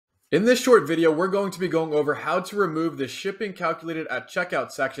In this short video, we're going to be going over how to remove the shipping calculated at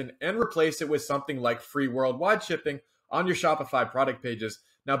checkout section and replace it with something like free worldwide shipping on your Shopify product pages.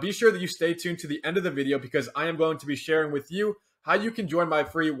 Now be sure that you stay tuned to the end of the video because I am going to be sharing with you how you can join my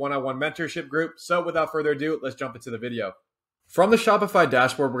free one-on-one mentorship group. So without further ado, let's jump into the video. From the Shopify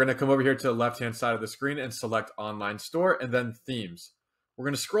dashboard, we're going to come over here to the left-hand side of the screen and select Online Store and then Themes. We're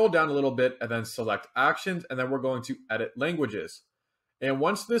going to scroll down a little bit and then select Actions, and then we're going to edit languages. And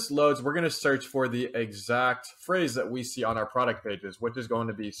once this loads, we're going to search for the exact phrase that we see on our product pages, which is going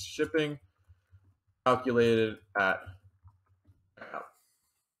to be shipping calculated at checkout.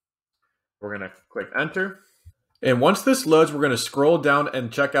 We're going to click enter. And once this loads, we're going to scroll down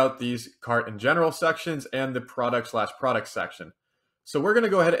and check out these cart and general sections and the product/product section. So we're going to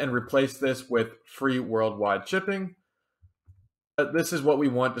go ahead and replace this with free worldwide shipping. This is what we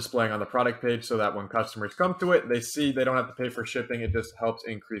want displaying on the product page so that when customers come to it, they see they don't have to pay for shipping. It just helps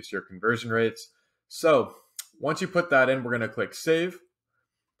increase your conversion rates. So once you put that in, we're going to click save.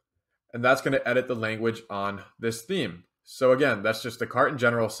 And that's going to edit the language on this theme. So again, that's just the cart and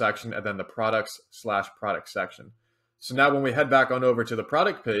general section and then the products/product section. So now when we head back on over to the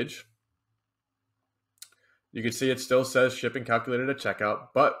product page, you can see it still says shipping calculated at checkout.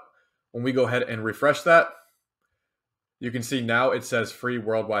 But when we go ahead and refresh that, you can see now it says free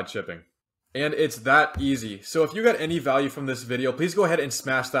worldwide shipping. And it's that easy. So if you got any value from this video, please go ahead and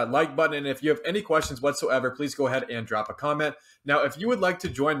smash that like button. And if you have any questions whatsoever, please go ahead and drop a comment. Now, if you would like to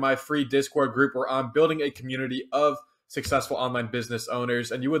join my free Discord group where I'm building a community of successful online business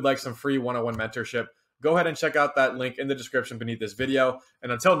owners and you would like some free one-on-one mentorship, go ahead and check out that link in the description beneath this video.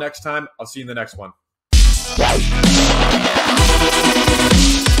 And until next time, I'll see you in the next one.